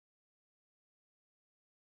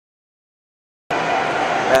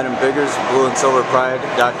Adam Biggers,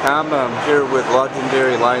 BlueandSilverPride.com. I'm here with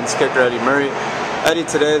legendary Lions kicker Eddie Murray. Eddie,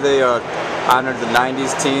 today they honored the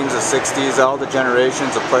 90s teams, the 60s, all the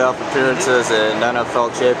generations of playoff appearances and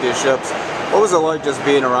NFL championships. What was it like just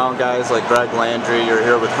being around guys like Landry? You're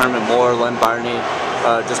here with Herman, Barney,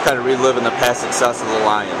 just kind of reliving the past success of the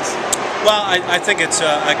Lions. Well, I think it's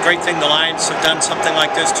a great thing the Lions have done something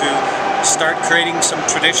like this to start creating some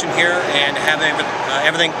tradition here and have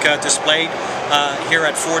everything displayed here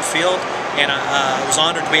at Ford Field. And I was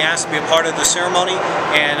honored to be asked to be a part of the ceremony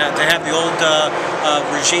and to have the old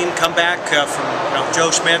regime come back from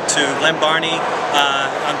Joe Schmidt to Barney.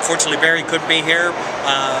 Unfortunately, Barry couldn't be here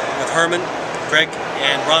with Herman, Greg,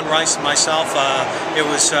 and Ron Rice and myself. It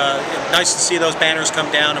was nice to see those banners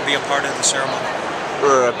come down and be a part of the ceremony. There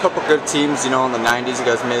were a couple good teams, in the 90s. You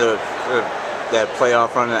guys made that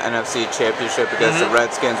playoff run in the NFC Championship against the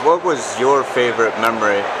Redskins. What was your favorite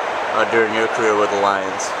memory during your career with the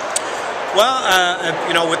Lions? Well,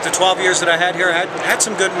 with the 12 years that I had here, I had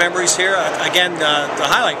some good memories here. Again, the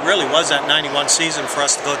highlight really was that 91 season for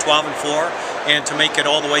us to go 12-4 and to make it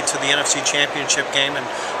all the way to the NFC Championship game, and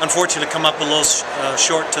unfortunately come up a little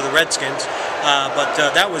short to the Redskins. But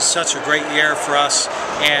that was such a great year for us,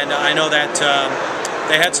 and I know that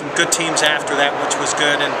they had some good teams after that, which was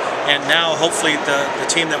good, and now hopefully the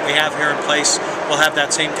team that we have here in place will have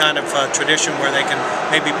that same kind of tradition where they can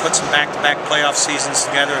maybe put some back-to-back playoff seasons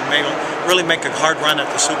together and maybe really make a hard run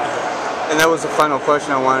at the Super Bowl. And that was the final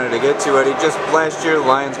question I wanted to get to, Eddie. Just last year, the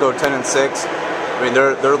Lions go 10-6. I mean,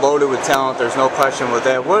 they're loaded with talent. There's no question with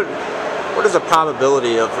that. What is the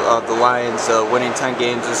probability of the Lions winning 10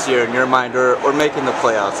 games this year in your mind, or making the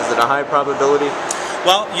playoffs? Is it a high probability?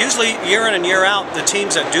 Well, usually year in and year out, the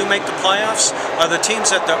teams that do make the playoffs are the teams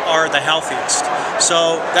that are the healthiest.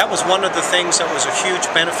 So that was one of the things that was a huge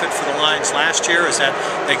benefit for the Lions last year, is that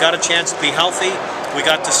they got a chance to be healthy. We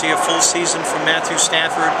got to see a full season from Matthew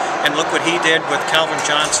Stafford, and look what he did with Calvin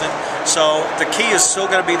Johnson. So the key is still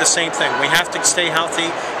going to be the same thing. We have to stay healthy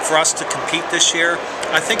for us to compete this year.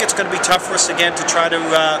 I think it's going to be tough for us again to try to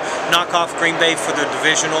knock off Green Bay for the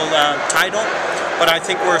divisional title. But I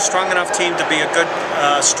think we're a strong enough team to be a good,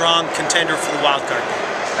 strong contender for the wild card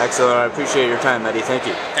game. Excellent. I appreciate your time, Eddie. Thank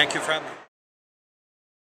you. Thank you for having me.